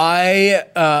 I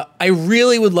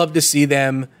really would love to see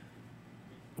them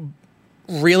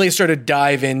really sort of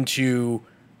dive into.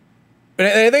 And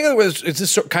I think it's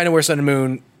just kind of where Sun and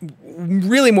Moon,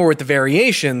 really more with the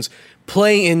variations,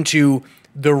 play into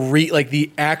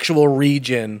the actual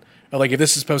region. Like if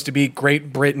this is supposed to be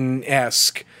Great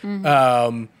Britain-esque,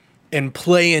 and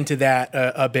play into that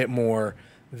a bit more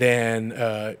than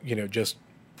just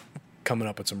coming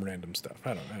up with some random stuff.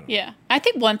 I don't know. Yeah. I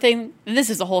think one thing, and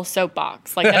this is a whole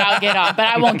soapbox, like that I'll get on, but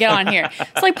I won't get on here.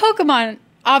 It's like Pokemon,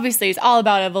 obviously, is all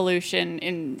about evolution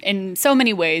in so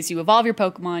many ways. You evolve your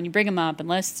Pokemon, you bring them up,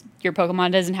 unless your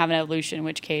Pokemon doesn't have an evolution, in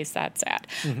which case that's sad.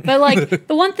 But like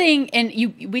the one thing, and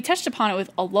we touched upon it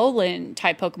with Alolan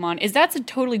type Pokemon, is that's a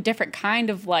totally different kind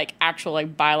of like actual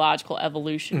like biological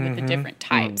evolution with the different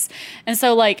types. And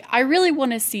so like I really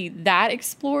want to see that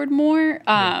explored more.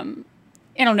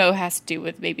 I don't know, it has to do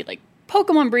with maybe like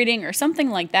Pokemon breeding or something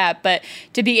like that, but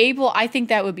to be able, I think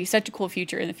that would be such a cool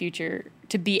feature in the future,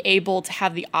 to be able to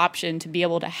have the option to be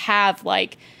able to have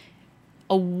like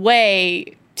a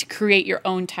way to create your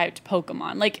own typed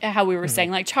Pokemon, like how we were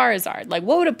saying, like Charizard, like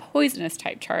what would a poisonous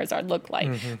type Charizard look like?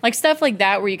 Like stuff like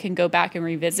that where you can go back and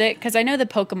revisit, because I know the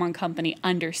Pokemon Company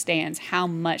understands how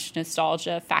much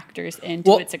nostalgia factors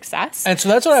into its success. And so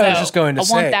that's what I was just going to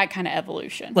say. I want that kind of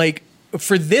evolution. Like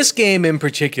for this game in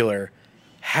particular,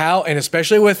 how, and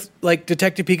especially with like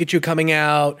Detective Pikachu coming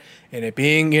out and it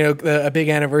being, a big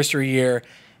anniversary year,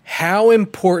 how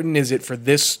important is it for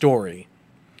this story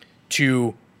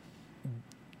to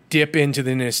dip into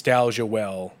the nostalgia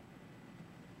well.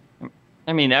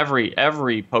 I mean, every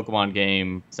Pokemon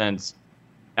game since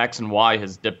X and Y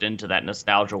has dipped into that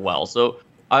nostalgia well. So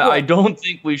I don't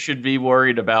think we should be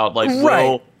worried about like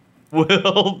will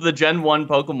the Gen 1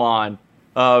 Pokemon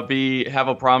have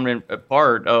a prominent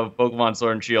part of Pokemon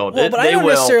Sword and Shield. Well, but I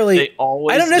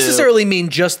don't necessarily mean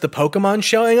just the Pokemon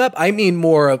showing up. I mean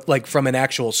more of like from an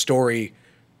actual story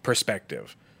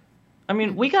perspective. I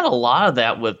mean, we got a lot of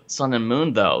that with Sun and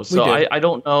Moon, though. So I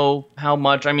don't know how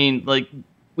much. I mean, like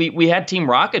we had Team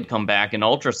Rocket come back in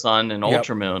Ultra Sun and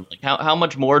Ultra Moon. Like how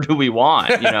much more do we want?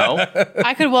 You know,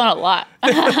 I could want a lot.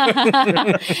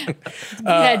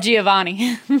 Yeah,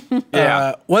 Giovanni.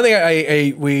 Yeah. One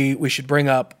thing we should bring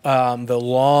up the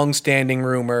long-standing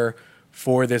rumor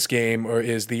for this game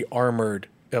is the armored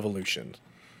evolutions.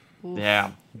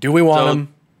 Yeah. Do we want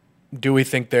them? Do we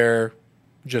think they're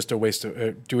just a waste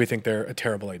of? Do we think they're a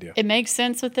terrible idea? It makes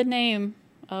sense with the name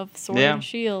of Sword and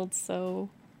Shield. So,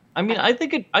 I mean, I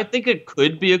think it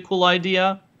could be a cool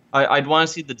idea. I'd want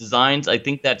to see the designs. I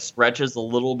think that stretches a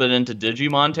little bit into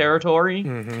Digimon territory.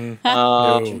 Mm-hmm.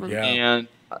 And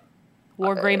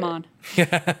War Greymon.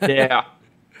 yeah,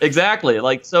 exactly.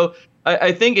 Like, so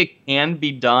I think it can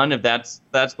be done if that's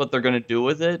what they're going to do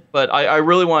with it. But I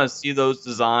really want to see those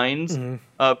designs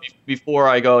before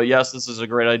I go, yes, this is a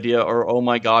great idea, or oh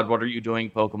my god, what are you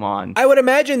doing, Pokemon? I would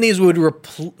imagine these would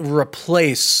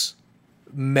replace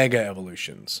Mega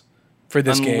Evolutions for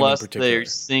this game in unless particular. they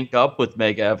sync up with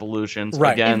Mega Evolutions.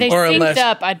 Right. Again, If they Or synced unless-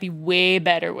 up, I'd be way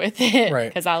better with it. Right.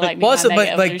 Because I like me Well, my also,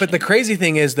 Mega Evolution. but the crazy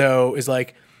thing is though is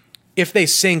like if they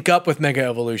sync up with Mega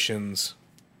Evolutions,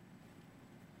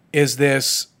 is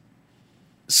this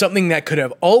something that could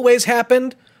have always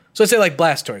happened? So let's say like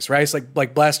Blastoise, right? It's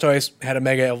like Blastoise had a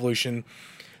Mega Evolution,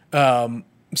 so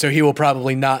he will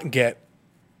probably not get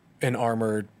an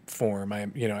armored form. I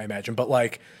imagine, but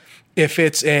like if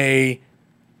it's a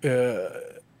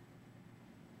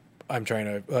I'm trying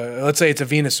to let's say it's a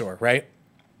Venusaur, right?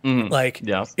 Like,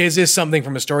 Yes. is this something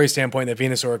from a story standpoint that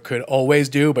Venusaur could always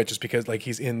do, but just because like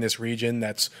he's in this region,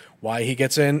 that's why he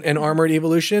gets an armored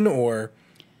evolution? Or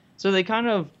So they kind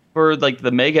of, for like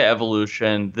the Mega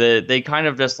Evolution, they kind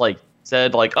of just like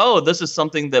said like, oh, this is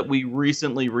something that we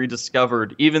recently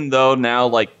rediscovered, even though now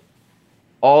like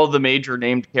all the major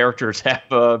named characters have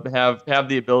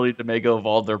the ability to Mega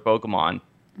Evolve their Pokemon.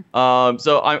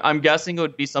 So I'm guessing it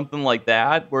would be something like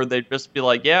that, where they'd just be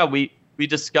like, yeah, we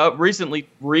recently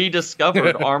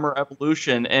rediscovered Armor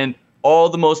Evolution, and all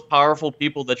the most powerful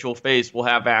people that you'll face will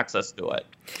have access to it.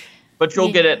 But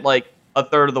you'll get it like a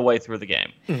third of the way through the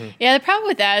game. Yeah, the problem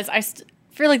with that is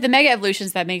for like the Mega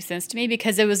Evolutions, that makes sense to me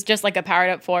because it was just like a powered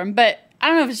up form. But I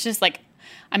don't know if it's just like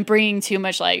I'm bringing too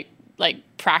much like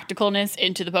practicalness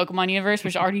into the Pokemon universe,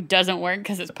 which already doesn't work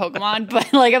because it's Pokemon.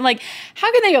 But like I'm like,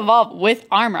 how can they evolve with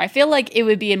armor? I feel like it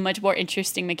would be a much more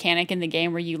interesting mechanic in the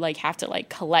game where you like have to like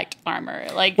collect armor,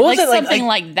 like something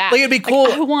like that. Like it'd be cool.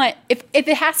 Like, I want if it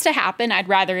has to happen, I'd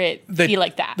rather it be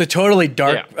like that. The totally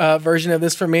dark version of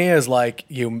this for me is like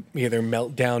you either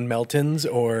melt down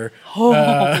Meltons or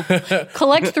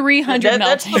Collect 300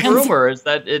 That's the Meltons. rumor, is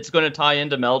that it's going to tie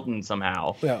into Melton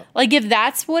somehow. Like, if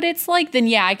that's what it's like, then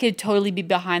yeah, I could totally be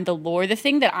behind the lore. The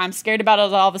thing that I'm scared about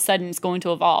is all of a sudden it's going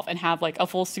to evolve and have, like, a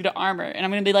full suit of armor. And I'm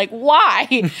going to be like,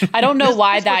 why? I don't know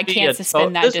why that can't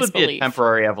suspend that disbelief. This would be a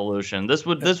temporary evolution. This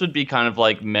would be kind of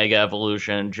like Mega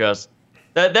Evolution. Just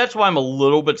that's why I'm a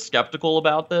little bit skeptical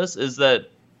about this, is that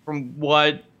from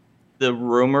what the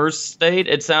rumors state,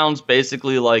 it sounds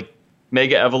basically like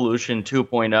Mega Evolution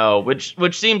 2.0,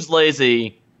 which seems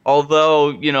lazy,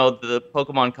 although, the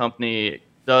Pokemon Company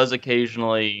does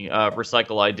occasionally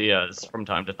recycle ideas from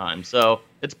time to time. So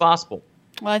it's possible.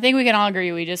 Well, I think we can all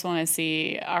agree we just want to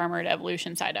see Armored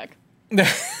Evolution Psyduck.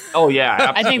 Oh,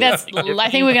 yeah, absolutely. I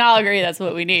think we can all agree that's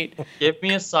what we need. Give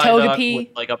me a Psyduck Togepi.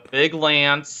 with like a big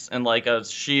lance and like a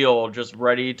shield just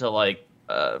ready to like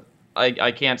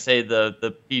I can't say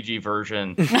the PG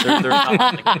version. They're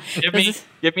not, like,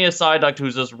 give me a Psyduck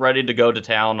who's just ready to go to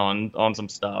town on some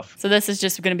stuff. So this is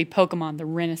just going to be Pokemon the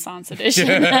Renaissance Edition.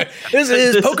 This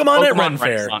is Pokemon at Run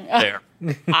Fair. Fair.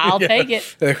 I'll take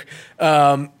it.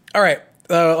 All right.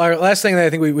 Our last thing that I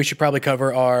think we should probably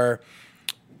cover are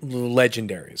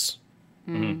legendaries.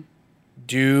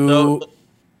 Go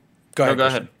ahead. Go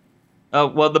ahead.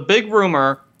 Well, the big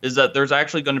rumor is that there's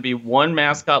actually going to be one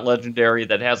mascot legendary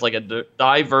that has like a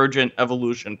divergent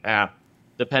evolution path,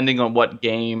 depending on what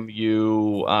game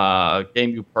you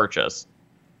purchase.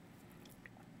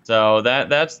 So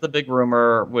that's the big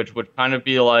rumor, which would kind of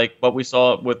be like what we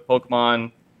saw with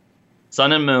Pokemon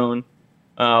Sun and Moon,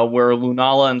 where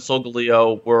Lunala and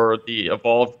Solgaleo were the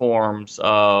evolved forms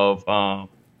of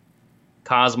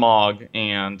Cosmog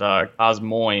and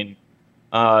Cosmoine,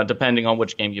 depending on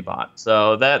which game you bought.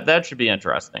 So that should be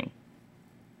interesting.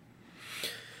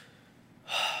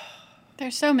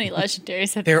 There's so many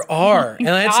legendaries. There are, and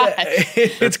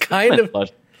it's kind of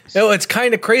it's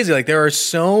kind of crazy. Like there are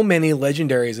so many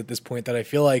legendaries at this point that I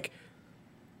feel like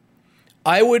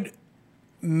I would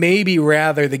maybe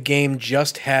rather the game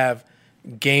just have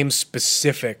game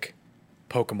specific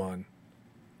Pokemon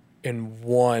in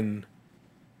one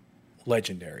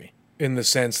legendary, in the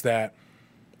sense that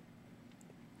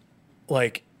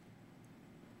like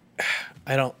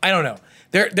I don't know.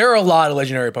 There are a lot of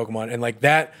legendary Pokemon, and like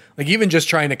that, like even just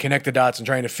trying to connect the dots and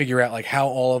trying to figure out like how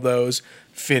all of those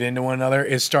fit into one another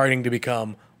is starting to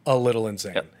become a little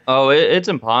insane. Yep. Oh, it's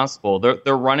impossible.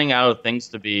 They're running out of things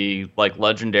to be like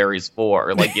legendaries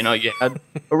for. Like, you know, you had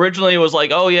originally it was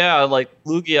like, oh yeah, like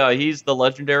Lugia, he's the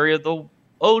legendary of the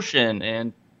ocean,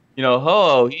 and you know,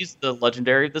 Ho-Oh, he's the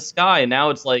legendary of the sky. And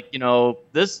now it's like, you know,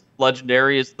 this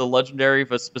legendary is the legendary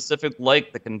of a specific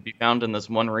lake that can be found in this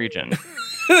one region.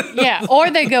 Yeah,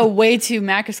 or they go way too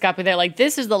macroscopic. They're like,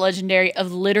 this is the legendary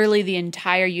of literally the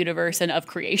entire universe and of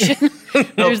creation.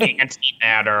 No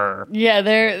antimatter. Yeah,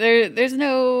 there's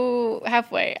no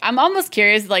halfway. I'm almost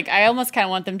curious. Like, I almost kind of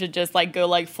want them to just like go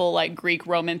like full like Greek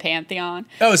Roman pantheon.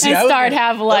 Oh, see, and start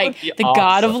have like the awesome.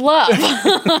 god of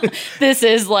love. This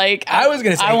is like I was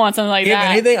gonna say, I want something like if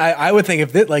that. anything, I would think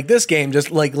if like this game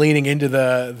just like leaning into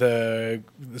the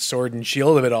sword and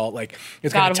shield of it all, like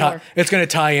it's God gonna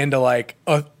tie into like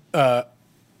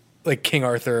like King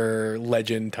Arthur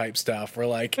legend type stuff, where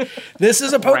like this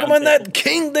is a Pokemon that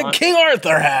King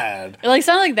Arthur had, Like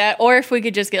something like that, or if we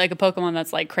could just get like a Pokemon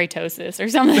that's like Kratosis or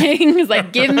something. It's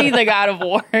like, give me the God of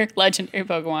War legendary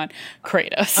Pokemon,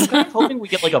 Kratos. I'm kind of hoping we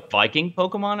get like a Viking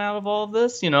Pokemon out of all of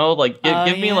this. You know, like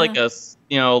give me like a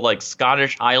like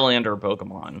Scottish Highlander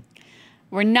Pokemon.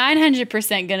 We're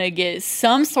 900% gonna get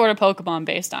some sort of Pokemon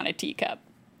based on a teacup.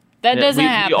 That doesn't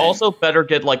happen. We also better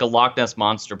get like a Loch Ness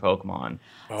Monster Pokemon.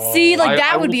 See, like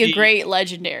that I would will be a great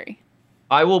legendary.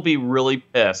 I will be really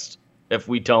pissed if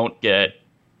we don't get.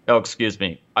 Oh, excuse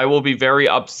me. I will be very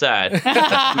upset if we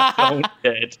don't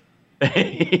get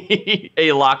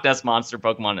a Loch Ness Monster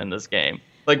Pokemon in this game.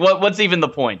 Like, what's even the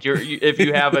point? If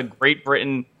you have a Great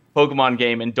Britain Pokemon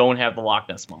game and don't have the Loch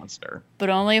Ness Monster. But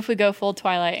only if we go full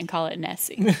Twilight and call it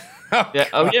Nessie.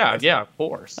 Yeah, of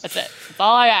course. That's it. That's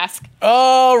all I ask.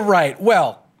 All right.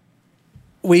 Well,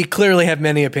 we clearly have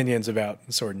many opinions about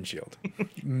Sword and Shield.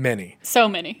 Many. So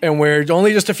many. And we're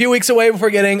only just a few weeks away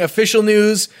before getting official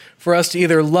news for us to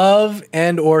either love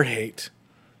and or hate.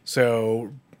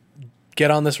 So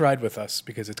get on this ride with us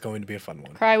because it's going to be a fun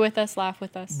one. Cry with us, laugh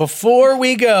with us. Before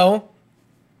we go,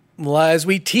 as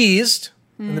we teased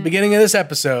in the beginning of this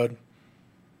episode,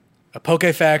 a Poke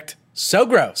Fact so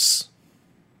gross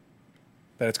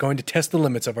that it's going to test the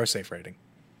limits of our safe rating.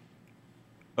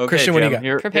 Okay, Christian, what do you Jim,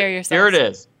 got? Prepare yourself. Here it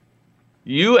is.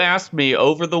 You asked me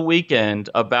over the weekend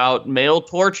about male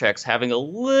Torchics having a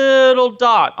little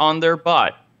dot on their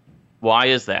butt. Why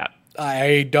is that?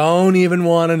 I don't even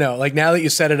want to know. Like, now that you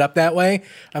set it up that way,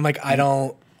 I'm like,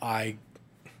 I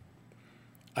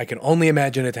can only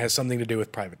imagine it has something to do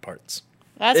with private parts.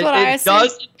 That's what I It assume.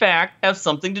 does, in fact, have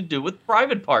something to do with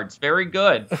private parts. Very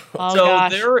good. Oh, So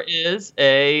gosh. there is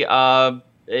a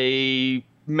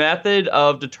method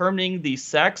of determining the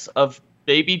sex of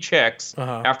baby chicks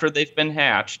after they've been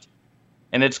hatched,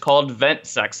 and it's called vent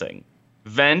sexing.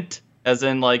 Vent, as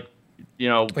in like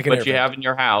Like an what you air have in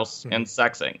your house, and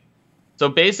sexing. So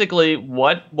basically,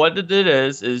 what it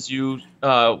is you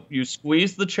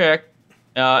squeeze the chick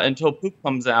until poop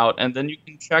comes out, and then you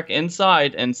can check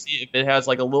inside and see if it has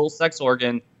like a little sex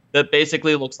organ that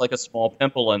basically looks like a small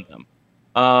pimple in them.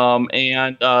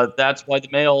 And that's why the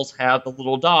males have the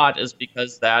little dot, is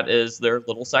because that is their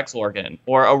little sex organ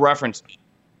or a reference.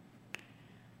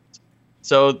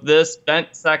 So this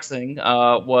vent sexing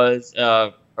was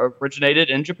originated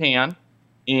in Japan,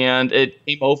 and it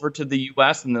came over to the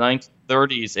U.S. in the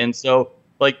 1930s. And so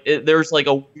there's like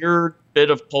a weird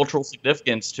bit of cultural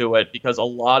significance to it, because a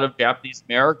lot of Japanese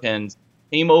Americans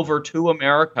came over to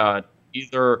America to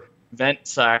either vent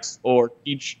sex or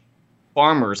teach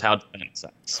farmers how to vent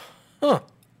sex. Huh.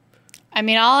 I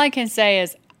mean, all I can say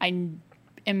is I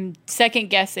am second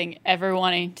guessing ever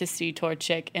wanting to see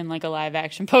Torchic in like a live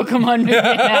action Pokemon movie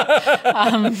now.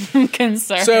 I'm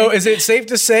concerned. So is it safe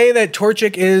to say that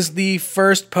Torchic is the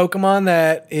first Pokemon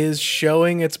that is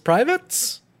showing its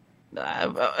privates?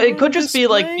 It could just be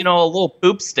like, a little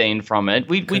poop stain from it.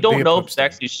 We be don't a know poop if it's stain.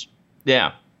 actually...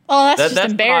 Yeah. oh, that's just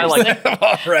That's embarrassing.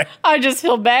 why I Right. I just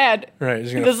feel bad. Right.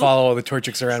 Just going to This- follow all the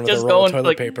Torchics around with a Just roll going of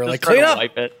toilet paper. just Like, try to clean up.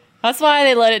 wipe it. That's why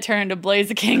they let it turn into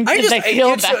Blaziken, because they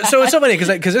feel bad. So it's so funny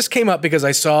because this came up because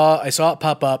I saw it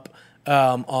pop up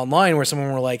online where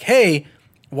someone were like, "Hey,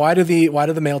 why do the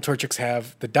male Torchics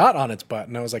have the dot on its butt?"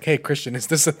 And I was like, "Hey, Christian, is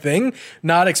this a thing?"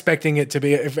 Not expecting it to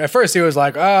be. At first, he was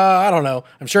like, "I don't know.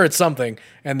 I'm sure it's something."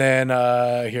 And then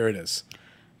here it is.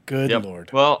 Good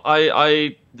Lord. Well,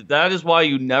 I that is why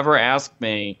you never ask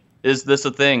me, is this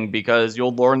a thing? Because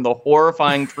you'll learn the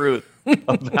horrifying truth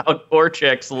about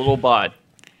Torchic's little butt.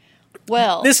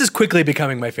 Well, This is quickly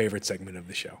becoming my favorite segment of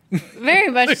the show. very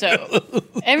much so.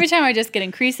 Every time I just get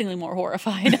increasingly more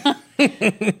horrified.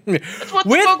 That's what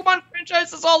the Pokemon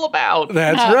franchise is all about.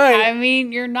 That's right. I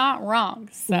mean, you're not wrong.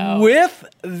 So With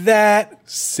that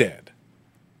said,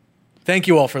 thank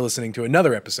you all for listening to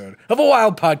another episode of A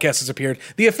Wild Podcast Has Appeared,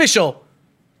 the official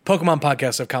Pokemon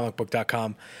podcast of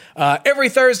comicbook.com. Every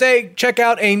Thursday, check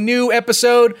out a new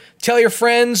episode. Tell your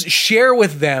friends, share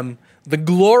with them the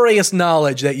glorious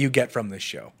knowledge that you get from this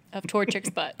show. of Torchic's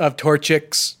butt. Of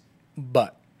Torchic's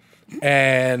butt.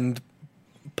 And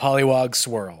Poliwag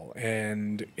Swirl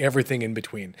and everything in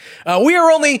between. We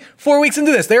are only 4 weeks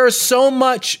into this. There is so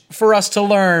much for us to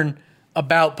learn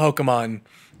about Pokemon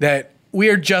that we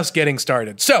are just getting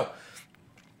started. So,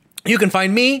 you can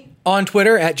find me on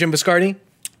Twitter at Jim Biscardi. You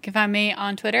can find me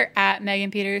on Twitter at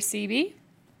Megan Peters CB.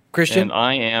 Christian. And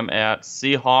I am at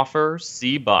Seahoffer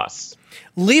Cbus.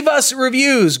 Leave us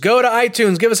reviews. Go to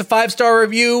iTunes. Give us a 5-star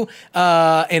review,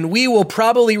 and we will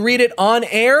probably read it on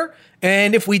air.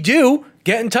 And if we do,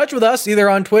 get in touch with us either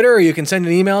on Twitter or you can send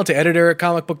an email to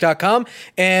editor@comicbook.com,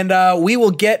 and we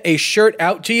will get a shirt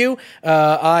out to you.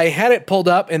 I had it pulled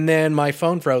up, and then my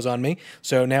phone froze on me,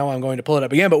 so now I'm going to pull it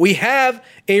up again. But we have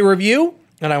a review,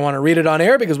 and I want to read it on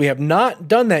air because we have not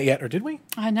done that yet. Or did we?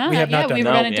 I know. We have not done we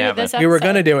were that. going to do it this episode. We were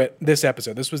going to do it this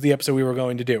episode. This was the episode we were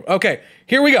going to do. Okay,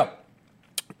 here we go.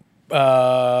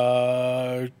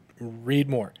 Read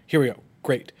more. Here we go.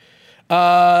 Great.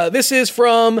 This is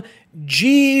from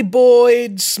G.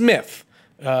 Boyd Smith.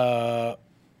 I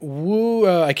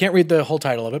can't read the whole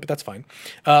title of it, but that's fine.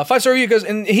 5-star review goes,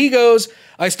 and he goes,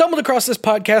 I stumbled across this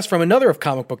podcast from another of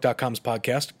comicbook.com's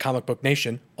podcast, Comic Book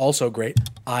Nation. Also great.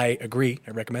 I agree.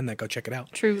 I recommend that. Go check it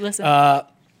out. True, listen.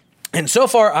 And so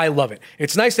far, I love it.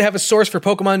 It's nice to have a source for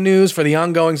Pokemon news for the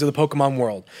ongoings of the Pokemon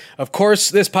world. Of course,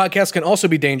 this podcast can also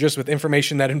be dangerous with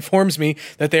information that informs me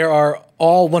that there are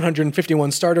all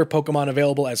 151 starter Pokemon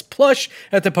available as plush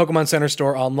at the Pokemon Center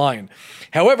store online.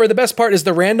 However, the best part is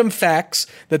the random facts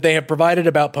that they have provided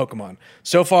about Pokemon.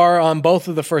 So far, on both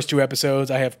of the first 2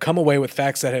 episodes, I have come away with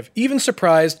facts that have even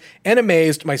surprised and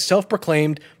amazed my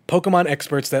self-proclaimed Pokemon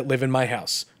experts that live in my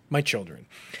house, my children.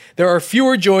 There are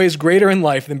fewer joys greater in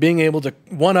life than being able to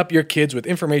one-up your kids with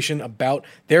information about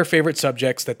their favorite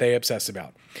subjects that they obsess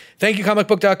about. Thank you,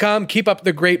 comicbook.com. Keep up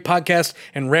the great podcast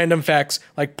and random facts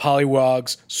like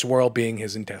Poliwag's swirl being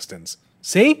his intestines.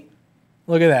 See?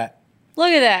 Look at that.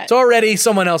 Look at that. It's already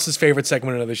someone else's favorite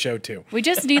segment of the show, too. We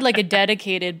just need like a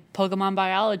dedicated Pokemon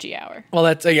biology hour. Well,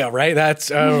 that's, yeah, right?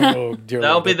 That's, oh, dear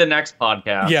That'll Lord. be the next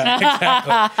podcast. Yeah,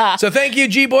 exactly. So thank you,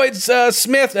 G. Boyd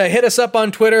Smith. Hit us up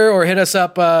on Twitter or hit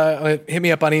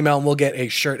me up on email, and we'll get a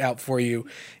shirt out for you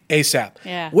ASAP.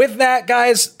 Yeah. With that,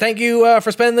 guys, thank you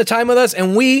for spending the time with us,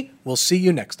 and we will see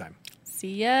you next time.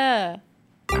 See ya.